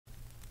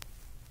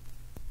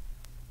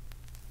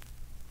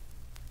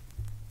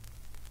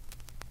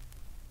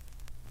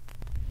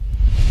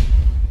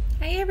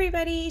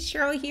everybody,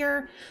 Cheryl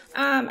here.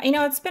 I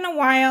know it's been a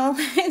while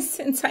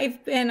since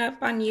I've been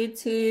up on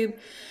YouTube.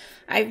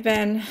 I've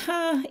been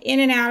in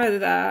and out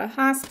of the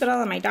hospital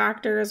and my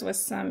doctors with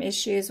some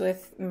issues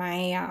with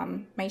my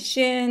my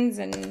shins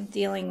and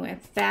dealing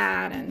with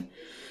that, and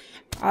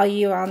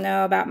you all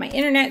know about my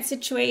internet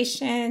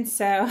situation.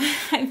 So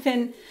I've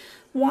been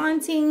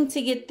wanting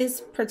to get this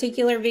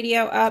particular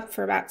video up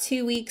for about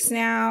 2 weeks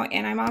now,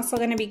 and I'm also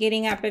going to be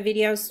getting up a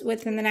video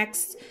within the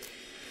next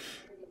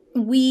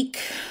week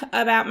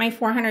about my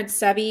 400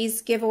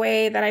 subbies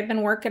giveaway that I've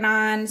been working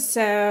on.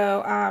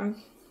 So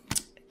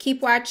keep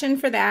watching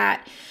for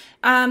that.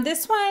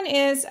 This one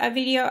is a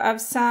video of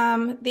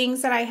some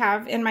things that I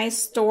have in my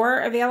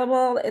store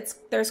available.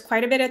 There's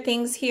quite a bit of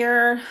things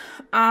here.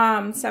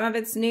 Some of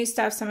it's new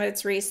stuff, some of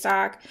it's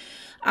restock.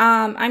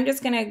 I'm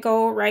just going to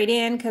go right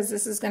in because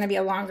this is going to be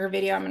a longer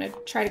video. I'm going to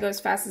try to go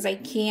as fast as I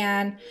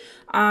can.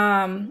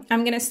 I'm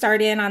going to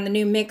start in on the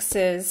new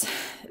mixes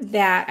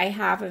that I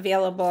have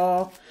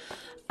available.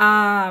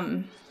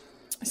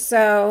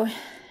 So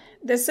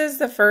this is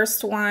the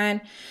first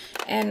one,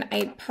 and I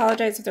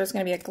apologize if there's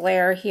going to be a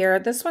glare here.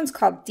 This one's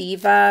called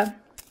Diva.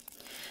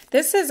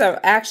 This is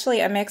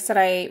actually a mix that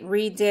I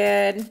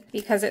redid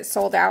because it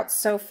sold out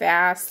so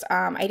fast.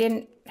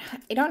 I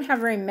don't have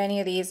very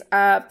many of these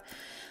up.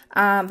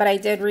 But I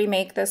did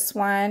remake this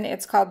one.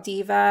 It's called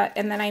Diva.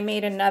 And then I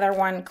made another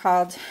one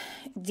called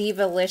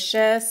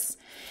Divalicious.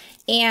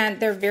 And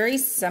they're very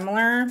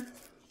similar.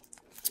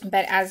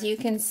 But as you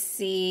can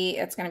see,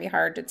 it's going to be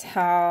hard to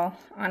tell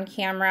on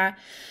camera.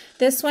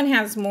 This one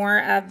has more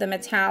of the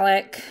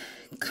metallic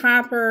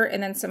copper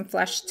and then some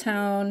flesh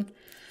tone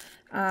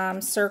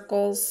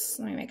circles.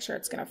 Let me make sure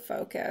it's going to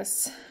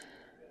focus.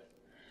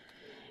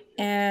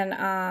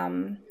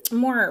 And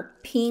more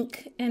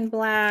pink and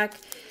black.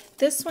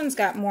 This one's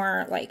got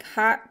more like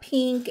hot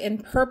pink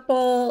and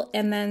purple,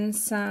 and then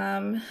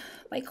some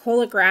like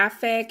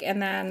holographic,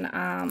 and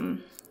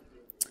then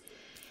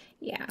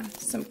yeah,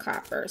 some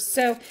copper.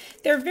 So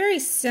they're very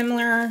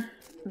similar,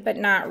 but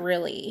not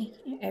really.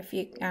 I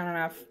don't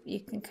know if you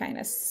can kind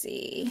of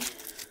see.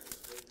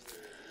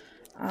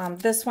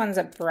 This one's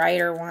a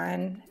brighter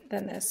one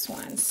than this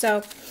one.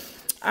 So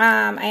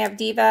I have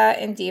Diva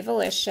and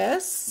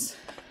Divalicious.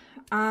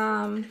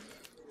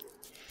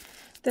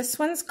 This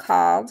one's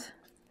called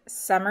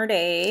Summer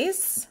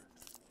Days.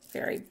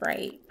 Very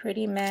bright,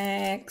 pretty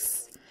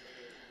mix.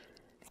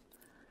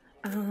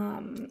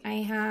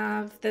 I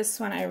have this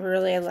one. I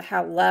really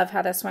love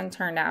how this one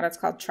turned out. It's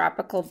called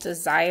Tropical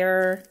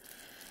Desire.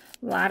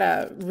 A lot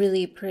of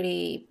really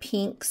pretty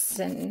pinks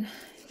and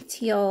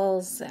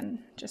teals and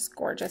just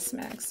gorgeous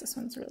mix. This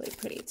one's really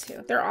pretty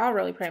too. They're all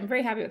really pretty. I'm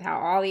very happy with how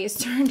all these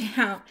turned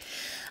out.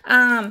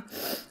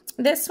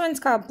 This one's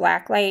called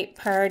Blacklight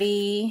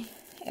Party.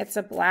 It's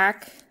a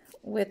black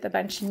with a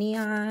bunch of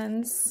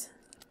neons.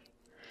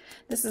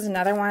 This is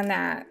another one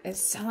that is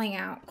selling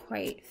out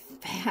quite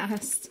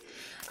fast.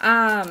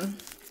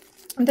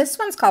 This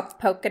one's called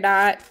Polka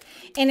Dot,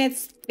 and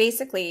it's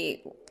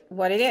basically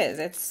what it is.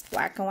 It's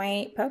black and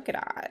white polka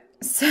dot.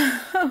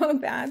 So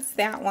that's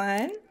that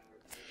one,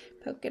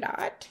 Polka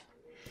Dot.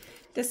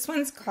 This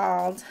one's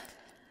called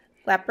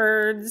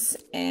Leopards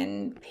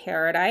in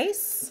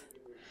Paradise.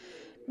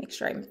 Make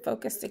sure I'm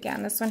focused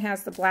again. This one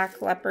has the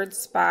black leopard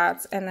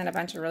spots and then a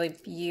bunch of really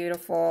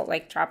beautiful,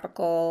 like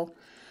tropical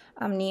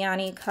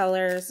neon-y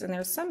colors. And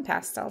there's some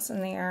pastels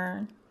in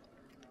there.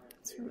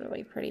 It's a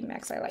really pretty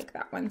mix. I like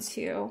that one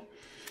too.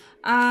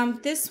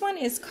 This one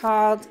is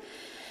called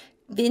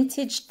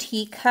Vintage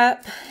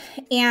Teacup.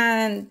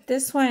 And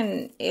this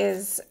one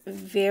is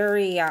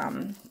very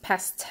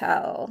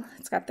pastel.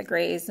 It's got the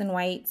grays and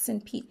whites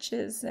and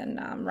peaches and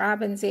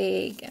robin's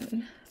egg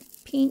and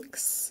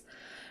pinks.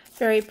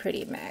 Very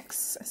pretty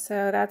mix.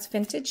 So that's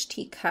Vintage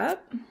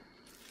Teacup.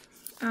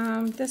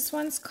 This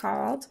one's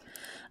called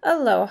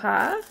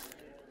Aloha.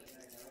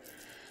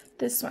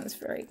 This one's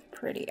very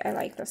pretty. I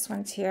like this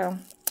one too.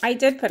 I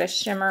did put a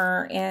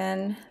shimmer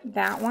in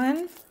that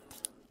one.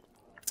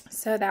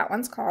 So that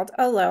one's called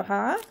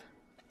Aloha.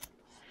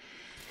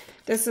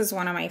 This is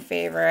one of my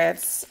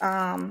favorites.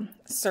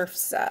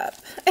 Surf's Up.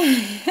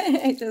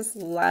 I just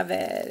love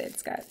it.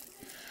 It's got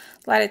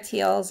a lot of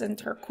teals and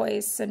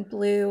turquoise and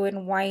blue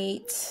and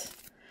white.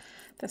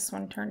 This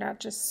one turned out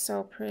just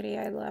so pretty.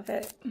 I love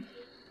it.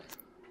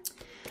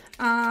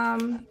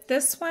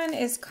 This one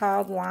is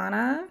called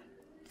Lana.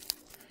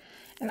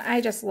 And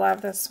I just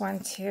love this one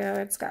too.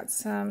 It's got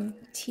some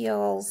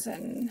teals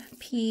and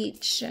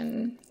peach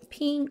and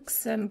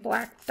pinks and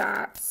black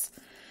dots.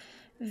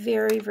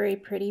 Very, very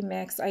pretty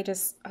mix.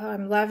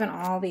 I'm loving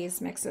all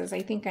these mixes.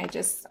 I think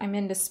I'm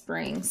into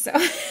spring. So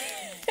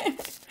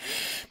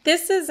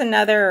this is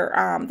another,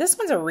 this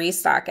one's a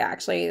restock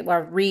actually,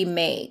 a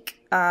remake,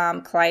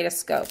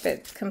 Kaleidoscope.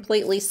 It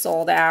completely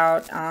sold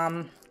out,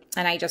 and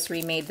I just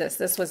remade this.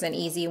 This was an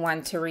easy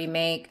one to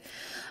remake.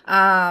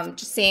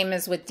 Same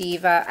as with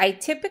Diva.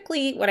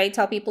 What I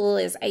tell people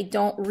is I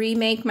don't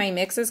remake my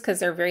mixes because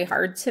they're very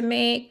hard to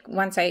make.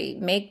 Once I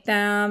make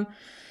them,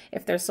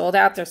 If they're sold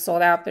out, they're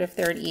sold out. But if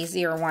they're an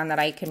easier one that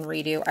I can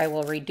redo, I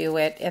will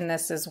redo it. And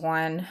this is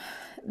one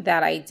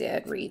that I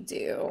did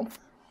redo.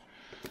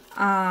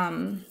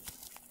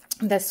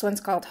 This one's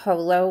called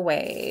Holo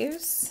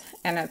Waves,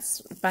 and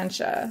it's a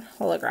bunch of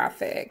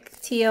holographic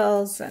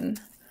teals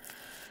and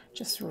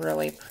just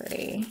really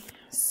pretty.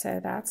 So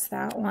that's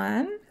that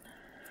one.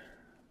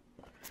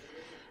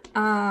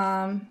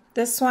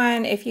 This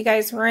one, if you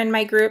guys were in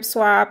my group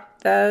swap,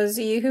 those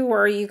of you who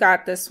were, you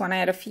got this one. I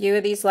had a few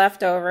of these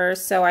left over,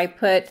 so I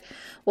put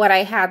what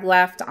I had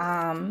left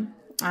on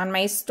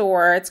my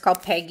store. It's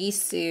called Peggy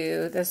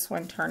Sue. This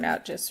one turned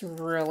out just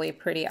really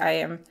pretty. I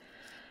am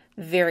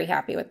very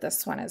happy with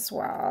this one as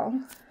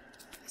well.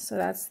 So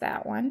that's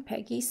that one,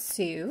 Peggy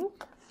Sue.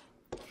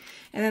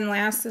 And then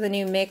last of the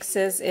new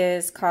mixes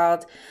is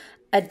called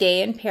A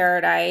Day in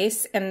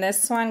Paradise. And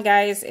this one,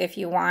 guys, if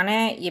you want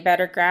it, you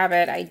better grab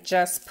it. I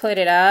just put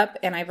it up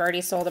and I've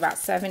already sold about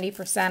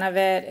 70% of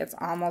it. It's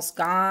almost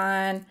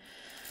gone.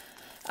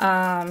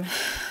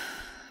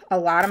 A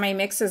lot of my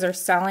mixes are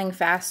selling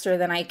faster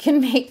than I can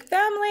make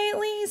them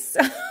lately.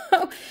 So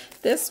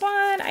this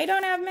one, I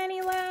don't have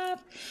many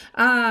left.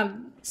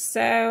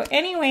 So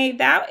anyway,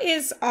 that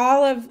is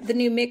all of the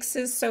new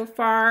mixes so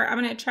far. I'm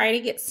going to try to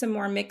get some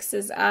more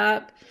mixes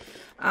up.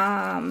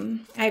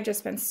 I've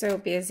just been so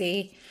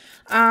busy.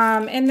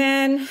 And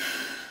then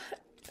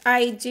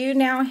I do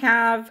now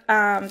have,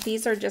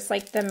 these are just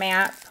like the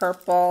matte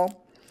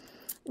purple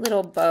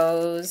little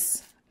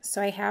bows.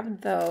 So I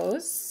have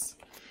those.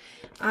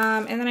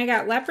 And then I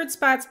got leopard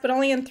spots, but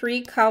only in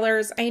 3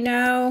 colors. I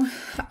know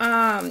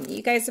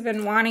you guys have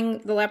been wanting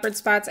the leopard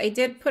spots. I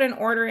did put an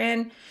order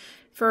in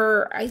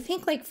for, I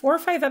think, like 4 or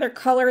 5 other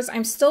colors.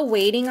 I'm still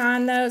waiting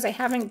on those. I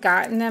haven't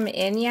gotten them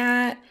in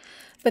yet.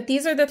 But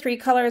these are the 3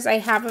 colors I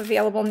have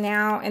available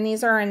now. And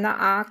these are in the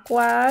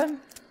aqua.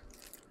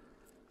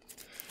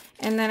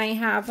 And then I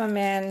have them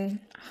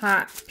in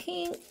hot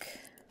pink.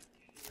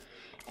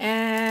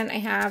 And I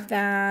have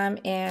them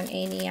in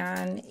a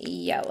neon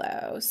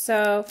yellow.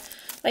 So,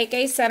 like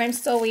I said, I'm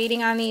still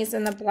waiting on these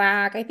in the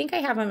black. I think I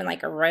have them in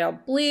like a royal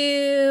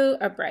blue,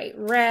 a bright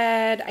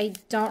red. I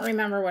don't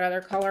remember what other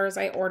colors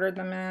I ordered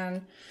them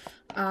in.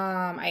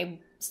 I'm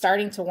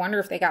starting to wonder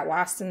if they got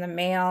lost in the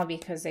mail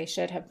because they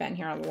should have been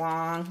here a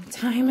long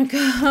time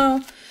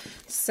ago.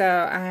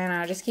 So, I don't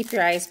know, just keep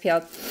your eyes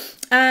peeled.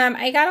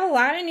 I got a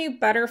lot of new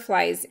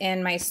butterflies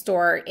in my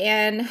store,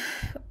 and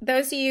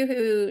those of you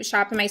who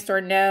shop in my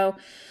store know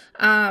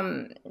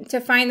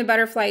to find the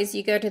butterflies,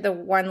 you go to the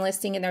one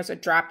listing and there's a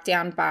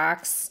drop-down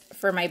box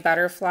for my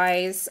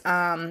butterflies.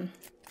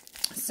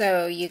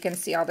 So you can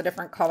see all the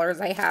different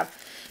colors I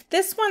have.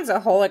 This one's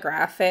a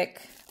holographic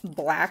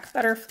black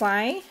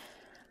butterfly.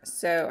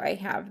 So I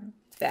have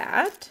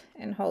that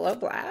in holo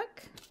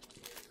black.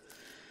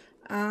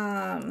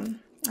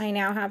 I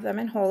now have them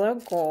in holo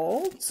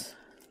gold.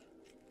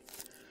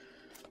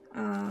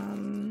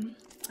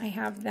 I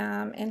have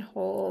them in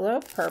holo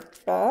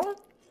purple.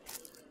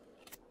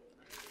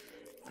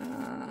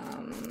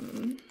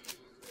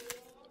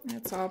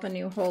 That's all the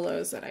new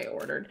holos that I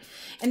ordered.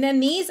 And then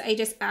these I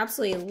just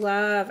absolutely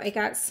love. I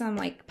got some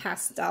like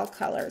pastel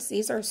colors.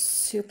 These are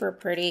super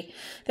pretty.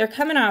 They're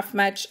coming off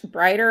much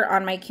brighter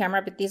on my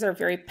camera, but these are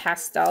very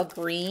pastel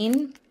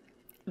green.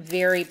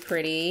 Very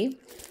pretty.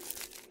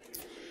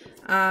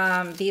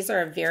 These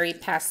are a very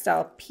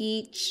pastel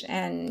peach,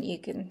 and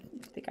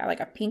they got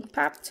like a pink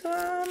pop to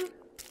them.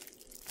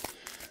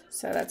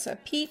 So that's a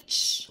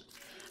peach.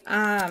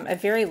 A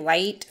very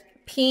light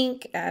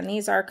pink, and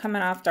these are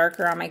coming off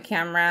darker on my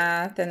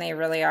camera than they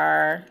really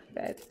are,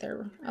 but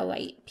they're a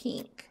light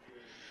pink.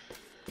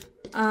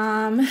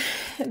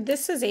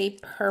 This is a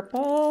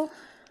purple,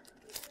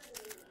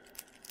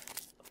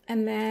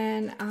 and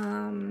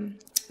then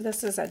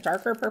this is a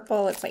darker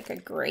purple. It's like a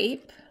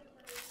grape.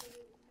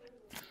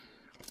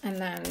 And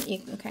then you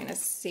can kind of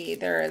see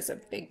there is a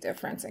big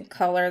difference in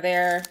color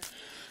there.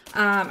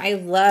 I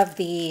love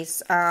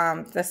these,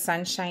 the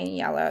sunshine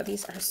yellow.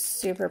 These are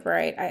super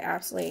bright. I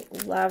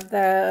absolutely love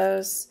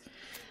those.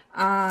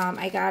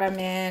 I got them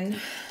in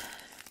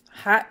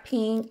hot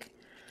pink.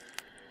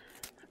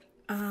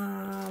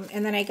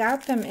 And then I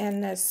got them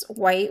in this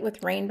white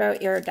with rainbow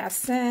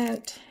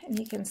iridescent. And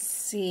you can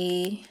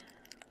see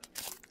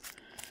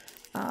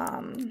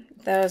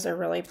those are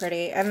really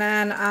pretty. And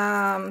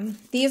then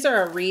these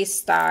are a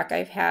restock.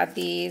 I've had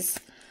these.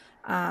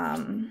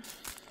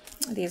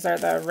 These are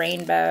the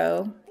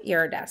rainbow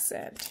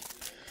iridescent.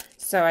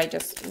 So I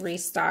just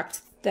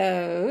restocked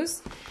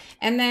those.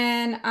 And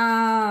then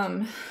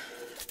I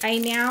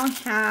now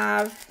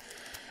have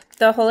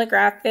the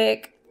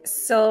holographic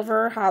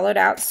silver hollowed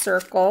out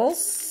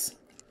circles.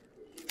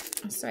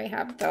 So I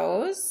have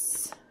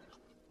those.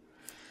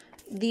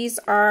 These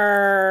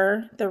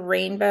are the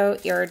rainbow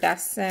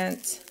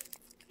iridescent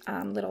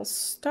little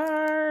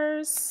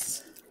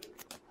stars.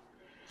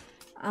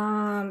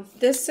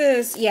 This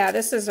is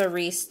a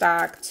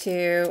restock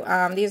too.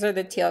 These are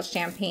the teal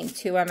champagne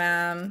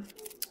 2mm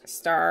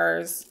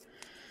stars.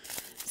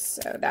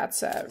 So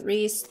that's a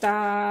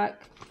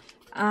restock.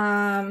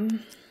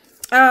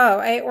 Oh,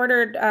 I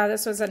ordered,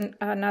 this was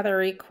another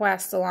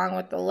request along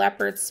with the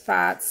leopard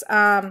spots,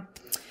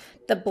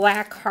 the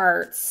black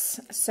hearts.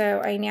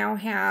 So I now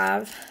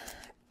have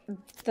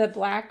the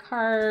black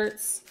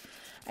hearts.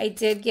 I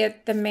did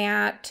get the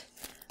matte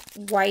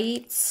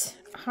white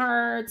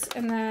hearts,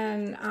 and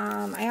then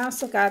I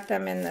also got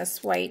them in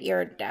this white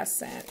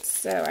iridescent.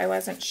 So I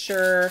wasn't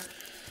sure.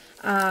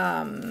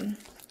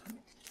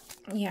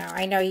 Yeah,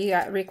 I know you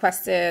got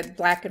requested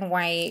black and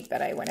white,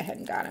 but I went ahead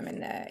and got them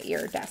in the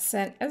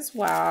iridescent as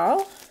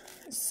well.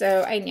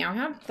 So I now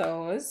have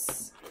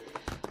those.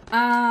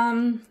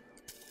 I've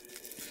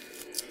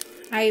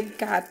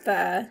got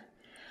the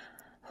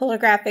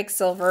holographic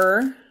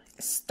silver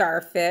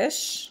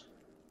starfish.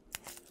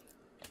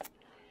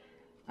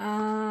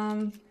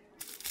 I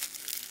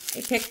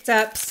picked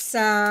up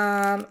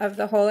some of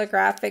the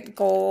holographic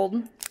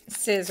gold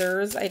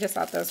scissors. I just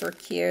thought those were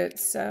cute,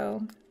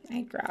 so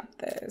I grabbed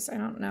those. I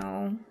don't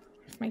know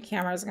if my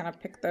camera is going to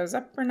pick those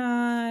up or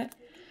not.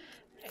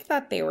 I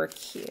thought they were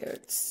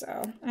cute,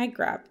 so I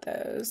grabbed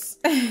those.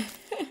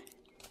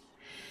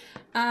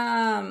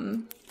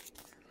 I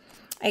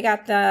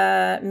got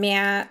the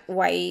matte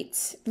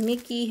white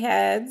Mickey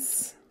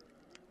heads.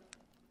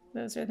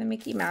 Those are the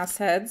Mickey Mouse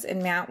heads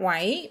in matte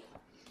white.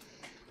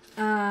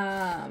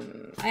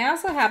 I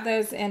also have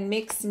those in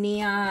mixed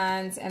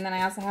neons, and then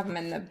I also have them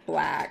in the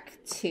black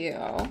too.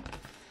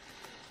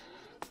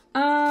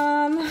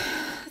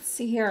 Let's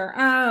see here.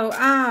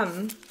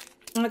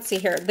 Let's see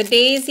here. The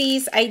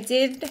daisies, I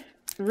did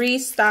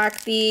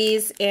restock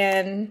these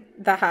in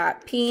the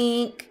hot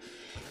pink.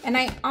 And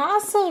I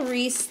also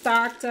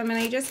restocked them, and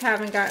I just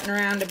haven't gotten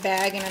around to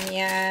bagging them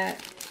yet.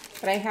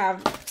 But I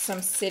have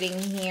some sitting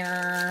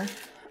here.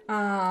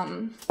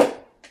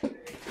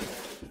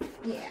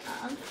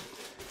 Yeah.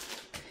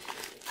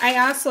 I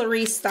also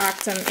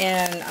restocked them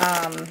in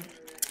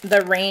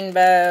the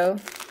rainbow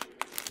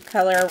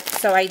color.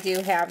 So I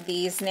do have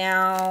these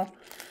now.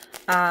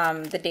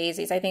 The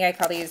daisies. I think I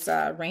call these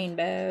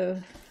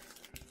rainbow.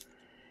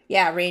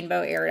 Yeah,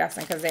 rainbow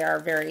iridescent, because they are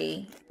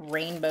very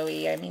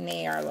rainbowy. I mean,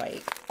 they are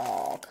like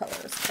all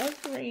colors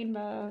of the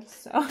rainbow.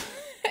 So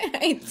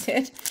I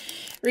did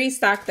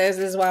restock those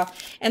as well.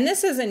 And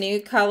this is a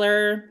new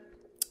color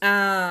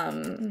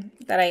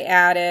that I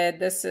added.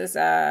 This is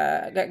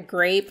a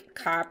grape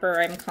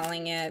copper, I'm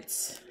calling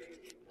it,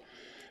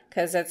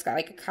 because it's got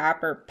like a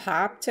copper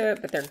pop to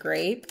it, but they're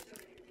grape.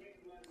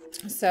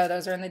 So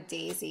those are in the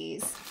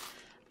daisies.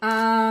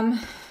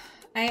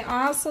 Somebody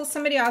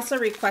also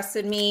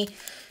requested me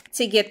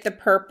to get the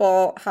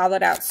purple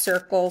hollowed out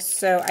circles,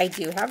 so I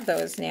do have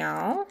those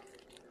now.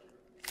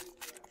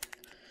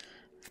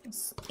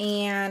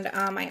 And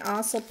I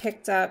also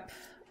picked up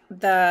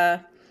the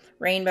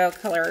rainbow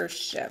color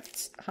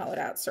shift hollowed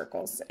out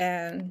circles,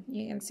 and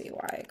you can see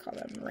why I call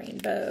them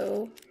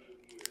rainbow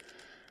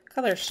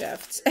color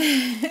shift.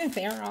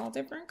 They are all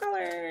different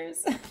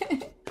colors.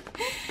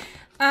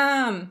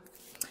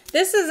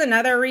 This is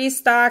another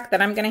restock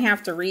that I'm going to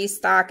have to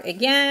restock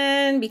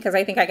again, because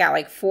I think I got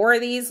like 4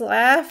 of these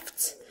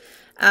left.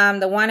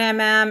 The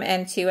 1mm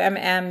and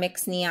 2mm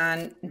mixed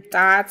neon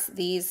dots.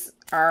 These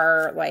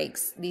are like,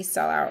 these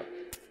sell out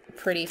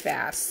pretty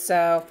fast.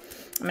 So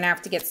I'm going to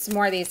have to get some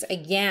more of these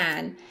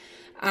again.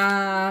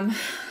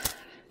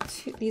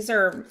 These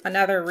are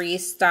another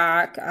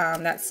restock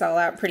that sell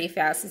out pretty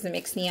fast. Is the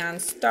mixed neon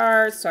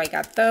stars. So I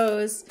got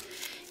those.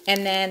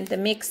 And then the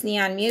mixed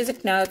neon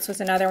music notes was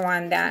another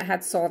one that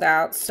had sold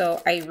out, so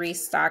I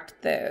restocked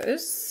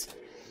those.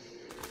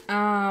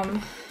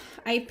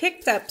 I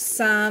picked up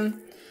some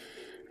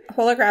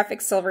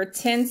holographic silver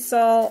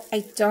tinsel.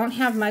 I don't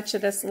have much of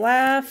this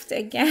left.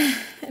 Again,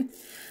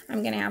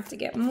 I'm going to have to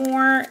get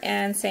more,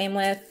 and same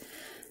with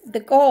the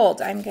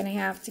gold. I'm going to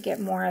have to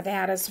get more of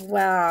that as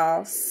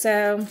well.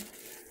 So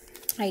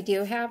I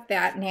do have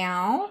that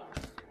now.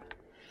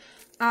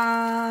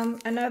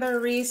 Another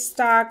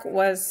restock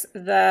was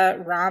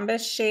the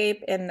rhombus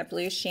shape in the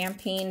blue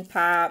champagne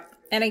pop.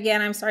 And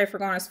again, I'm sorry for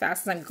going as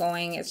fast as I'm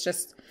going. It's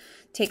just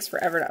takes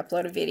forever to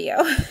upload a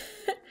video.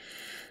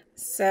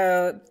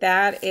 So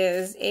that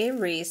is a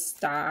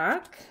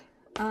restock.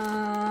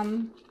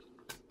 Oh,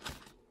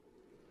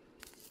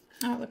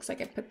 it looks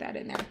like I put that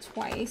in there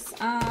twice.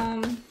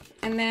 And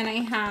then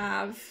I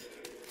have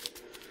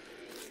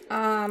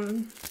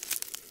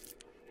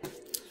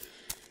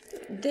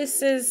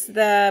this is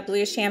the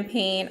blue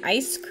champagne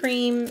ice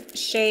cream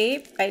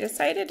shape. I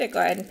decided to go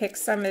ahead and pick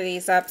some of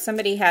these up.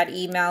 Somebody had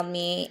emailed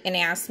me and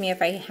asked me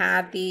if I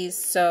had these,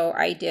 so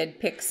I did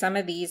pick some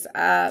of these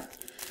up.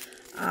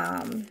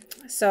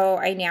 So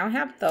I now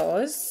have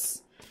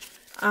those.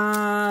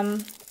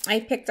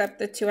 I picked up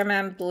the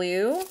 2mm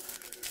blue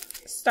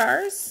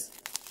stars.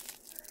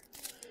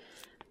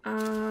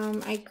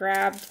 I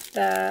grabbed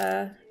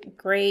the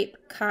grape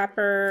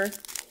copper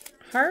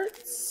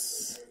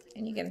hearts.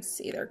 And you can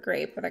see they're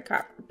grape with a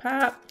copper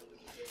pop.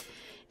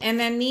 And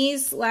then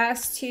these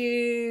last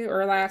two,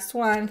 or last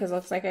one, because it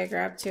looks like I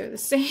grabbed 2 of the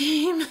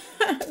same.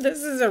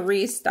 This is a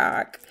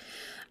restock.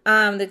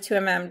 The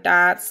 2mm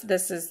dots.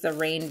 This is the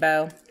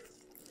rainbow.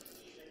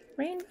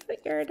 Rainbow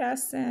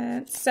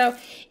Iridescent. So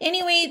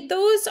anyway,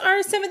 those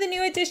are some of the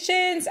new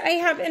additions I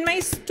have in my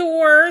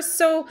store.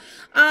 So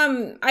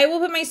I will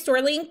put my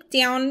store link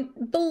down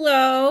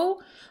below.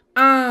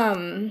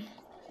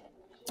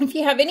 If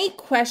you have any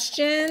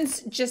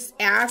questions, just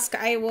ask.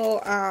 I will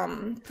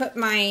put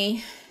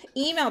my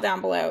email down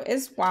below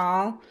as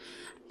well.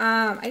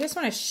 I just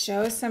want to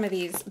show some of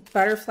these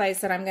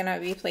butterflies that I'm going to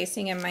be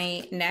placing in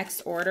my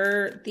next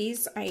order.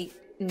 These, I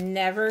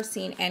never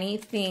seen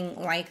anything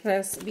like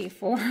this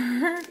before.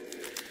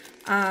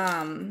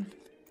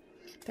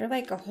 They're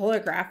like a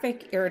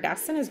holographic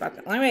iridescent is about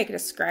the only way I can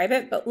describe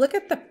it. But look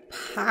at the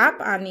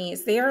pop on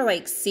these. They are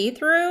like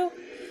see-through,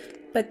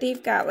 but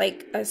they've got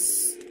like a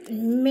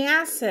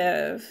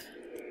massive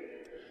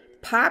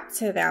pop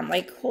to them,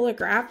 like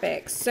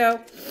holographic.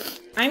 So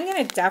I'm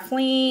gonna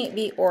definitely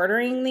be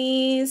ordering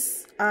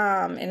these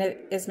in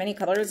as many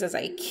colors as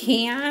I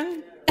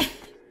can.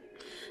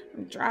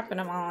 I'm dropping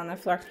them all on the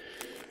floor.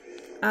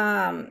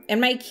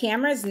 And my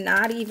camera's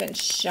not even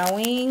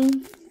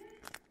showing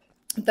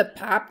the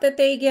pop that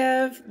they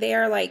give. They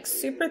are like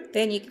super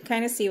thin. You can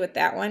kind of see with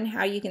that one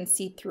how you can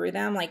see through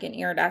them like an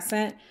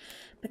iridescent,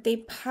 but they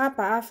pop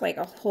off like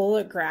a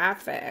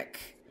holographic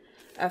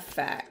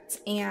effect.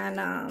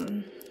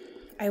 And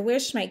I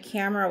wish my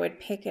camera would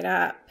pick it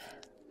up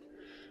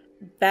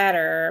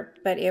better,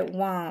 but it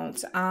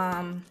won't.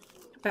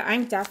 But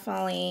I'm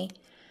definitely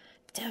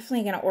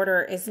gonna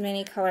order as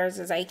many colors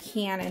as I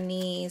can in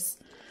these.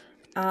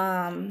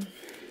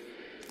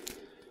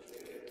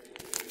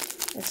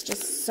 It's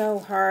just so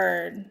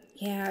hard.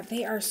 Yeah,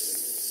 they are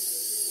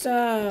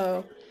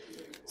so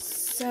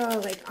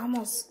like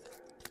almost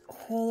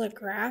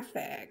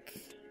holographic.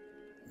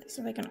 These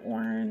are like an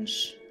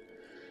orange.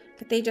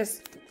 But they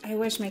just, I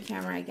wish my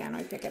camera again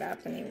would pick it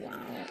up, and they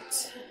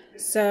won't.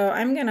 So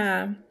I'm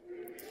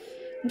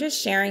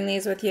just sharing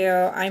these with you.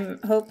 I'm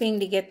hoping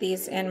to get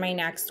these in my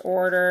next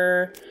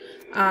order.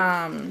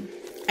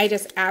 I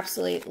just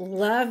absolutely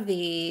love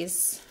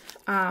these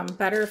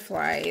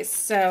butterflies.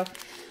 So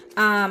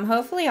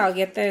hopefully I'll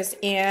get those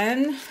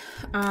in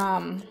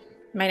my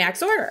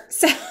next order.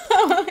 So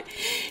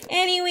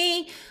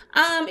anyway,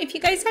 if you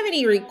guys have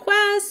any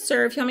requests,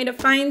 or if you want me to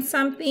find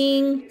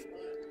something,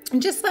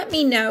 just let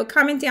me know.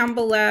 Comment down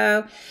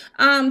below.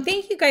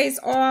 Thank you guys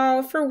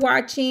all for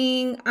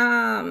watching.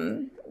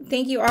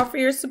 Thank you all for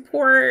your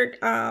support,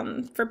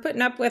 for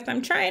putting up with.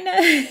 I'm trying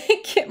to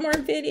get more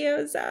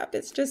videos up.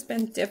 It's just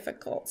been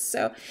difficult.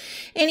 So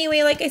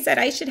anyway, like I said,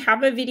 I should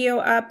have a video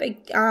up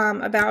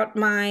about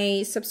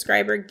my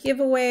subscriber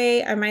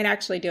giveaway. I might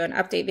actually do an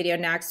update video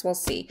next. We'll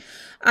see.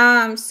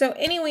 So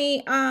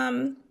anyway,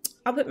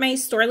 I'll put my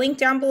store link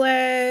down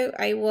below.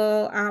 I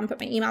will put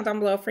my email down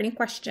below for any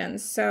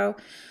questions. So,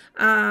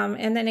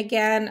 and then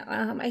again,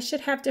 I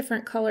should have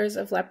different colors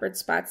of leopard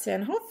spots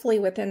in, hopefully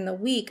within the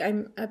week.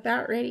 I'm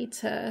about ready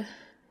to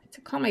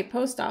call my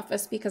post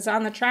office, because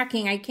on the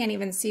tracking, I can't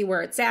even see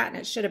where it's at, and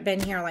it should have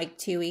been here like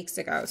 2 weeks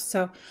ago.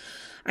 So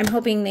I'm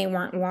hoping they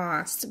weren't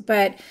lost.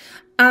 But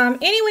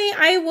anyway,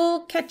 I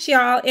will catch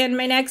y'all in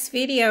my next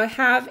video.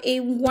 Have a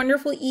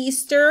wonderful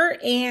Easter,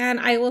 and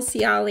I will see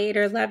y'all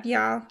later. Love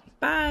y'all.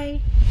 Bye.